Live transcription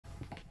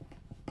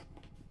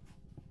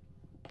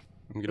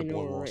I'm gonna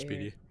blow wall,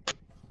 Speedy.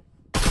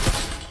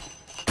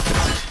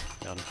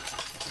 Got him.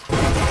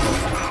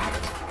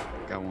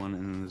 Got one,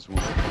 and then there's one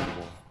on the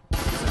wall.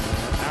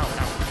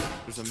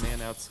 There's a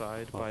man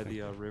outside by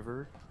the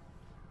river.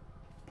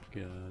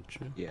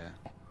 Gotcha. Yeah,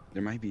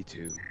 there might be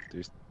two.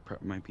 There's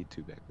might be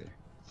two back there.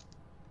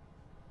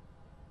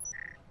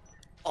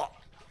 Oh,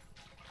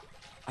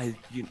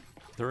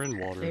 they're in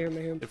water.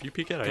 If you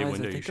peek at a Guys,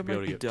 window, I you think should I be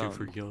able might to be get dumb. 2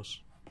 free kills.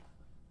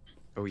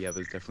 Oh yeah,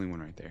 there's definitely one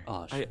right there.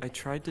 Oh shit. I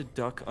tried to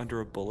duck under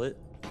a bullet,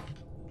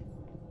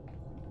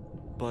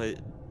 but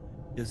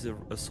is an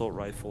assault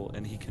rifle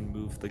and he can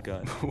move the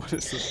gun. What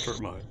is this for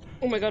mine?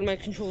 Oh my god, my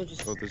controller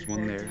just. Oh, there's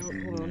one there.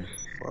 Hold on.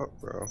 Fuck,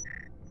 bro.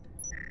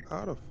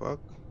 How the fuck?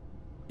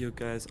 Yo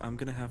guys, I'm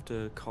gonna have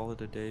to call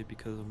it a day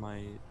because of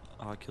my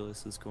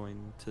Oculus is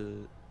going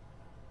to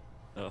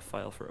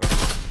file for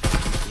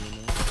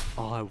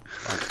Oh,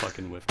 I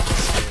fucking whiffed.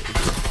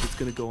 it's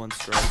gonna go on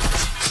strike.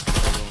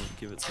 I won't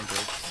give it some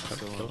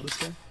breaks. Kill this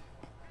guy?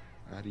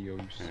 Adios.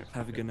 Alright,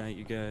 Have a good night,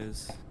 you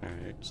guys.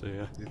 Alright, so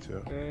yeah. You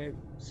too. Alright,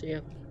 see ya.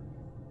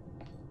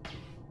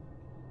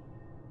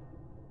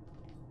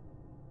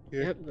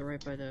 Yeah. Yep, they're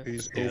right by the.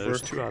 He's Yeah, over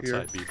there's 2 here.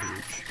 outside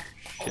BPH.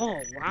 Shit.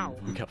 Oh wow.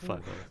 We got 5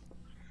 out.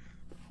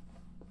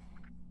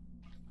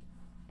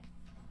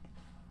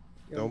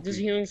 Yo, Don't there's a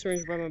be- healing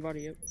syringe by my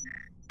body. Yep.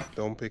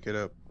 Don't pick it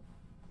up.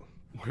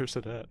 Where's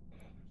it at?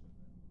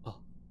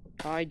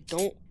 I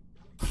don't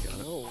Got it.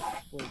 know.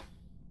 Wait.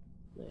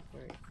 Yeah,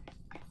 alright.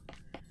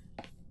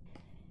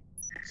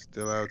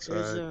 Still There's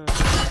outside.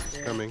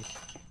 yeah. Coming.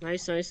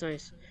 Nice, nice,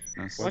 nice.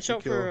 Nice. Once Watch you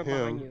out kill for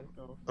behind him- you.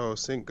 Though. Oh,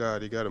 Sync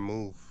God, you gotta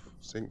move.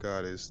 Sync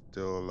God is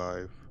still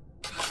alive.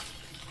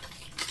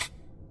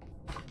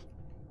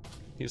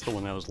 He's the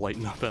one that was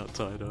lighting up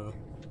outside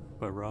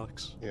by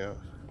rocks. Yeah.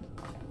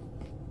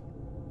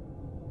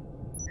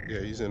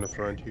 Yeah, he's in the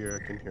front here.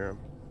 I can hear him.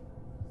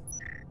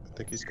 I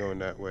think he's going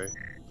that way.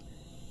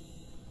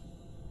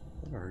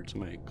 I heard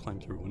somebody climb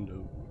through a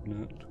window.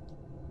 Not.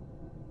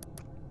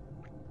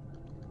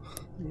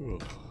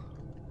 Ugh.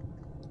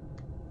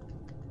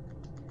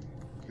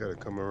 You gotta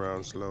come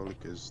around slowly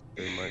because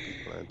they might be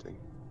planting.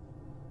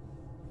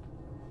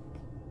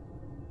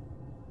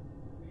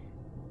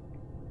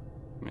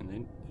 I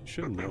mean, they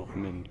should know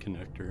I'm in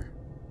connector.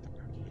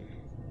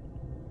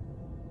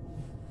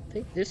 I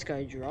think this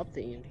guy dropped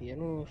the EMP. I don't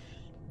know if.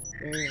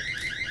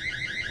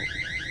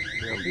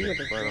 Yeah, He might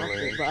have dropped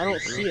it, but I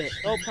don't see it.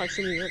 Oh,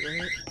 proximity up right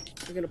here.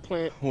 We're gonna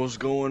plant. What's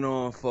going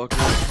on,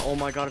 fuckers? Oh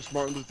my god, it's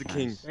Martin Luther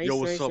King. Nice, Yo,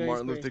 what's nice, up, nice,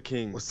 Martin nice. Luther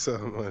King? What's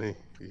up, money?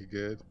 You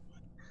good?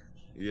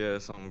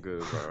 Yes, I'm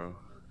good, bro.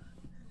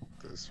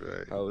 That's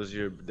right. How was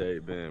your day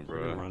been, We're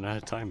gonna bro? run out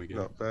of time again.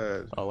 Not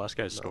bad. Oh, last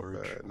guy's Not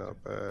storage. bad.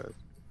 Not bad.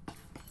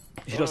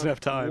 He doesn't have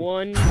time.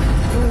 One.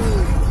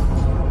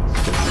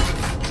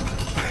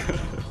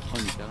 Oh,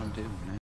 you got him too, man.